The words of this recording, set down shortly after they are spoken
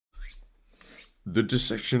The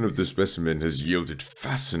dissection of the specimen has yielded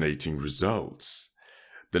fascinating results.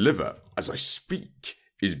 The liver, as I speak,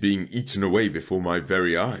 is being eaten away before my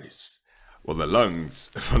very eyes, while the lungs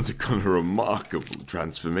have undergone a remarkable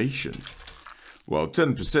transformation. While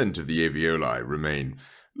 10% of the alveoli remain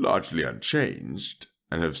largely unchanged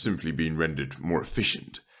and have simply been rendered more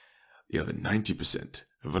efficient, the other 90%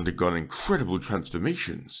 have undergone incredible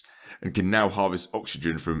transformations and can now harvest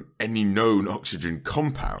oxygen from any known oxygen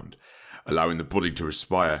compound, allowing the body to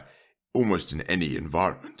respire almost in any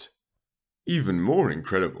environment. Even more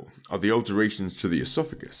incredible are the alterations to the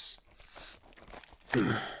esophagus.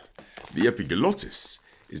 The epiglottis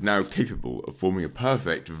is now capable of forming a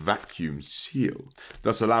perfect vacuum seal,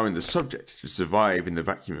 thus allowing the subject to survive in the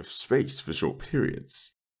vacuum of space for short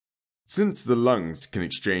periods. Since the lungs can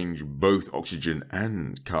exchange both oxygen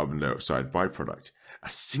and carbon dioxide byproduct, a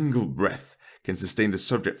single breath can sustain the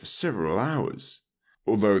subject for several hours,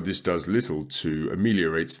 although this does little to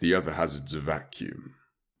ameliorate the other hazards of vacuum.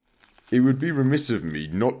 It would be remiss of me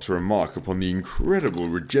not to remark upon the incredible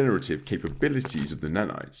regenerative capabilities of the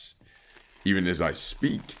nanites. Even as I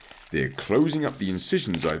speak, they are closing up the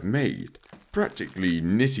incisions I've made, practically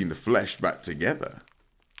knitting the flesh back together.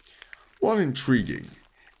 While intriguing,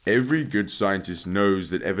 every good scientist knows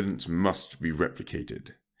that evidence must be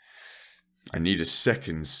replicated. I need a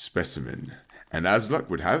second specimen, and as luck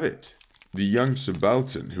would have it, the young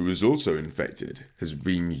subaltern who was also infected has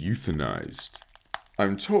been euthanized.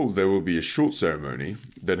 I'm told there will be a short ceremony,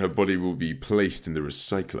 then her body will be placed in the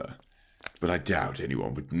recycler, but I doubt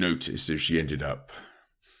anyone would notice if she ended up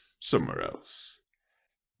somewhere else.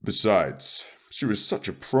 Besides, she was such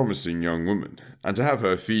a promising young woman, and to have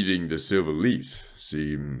her feeding the silver leaf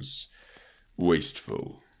seems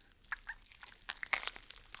wasteful.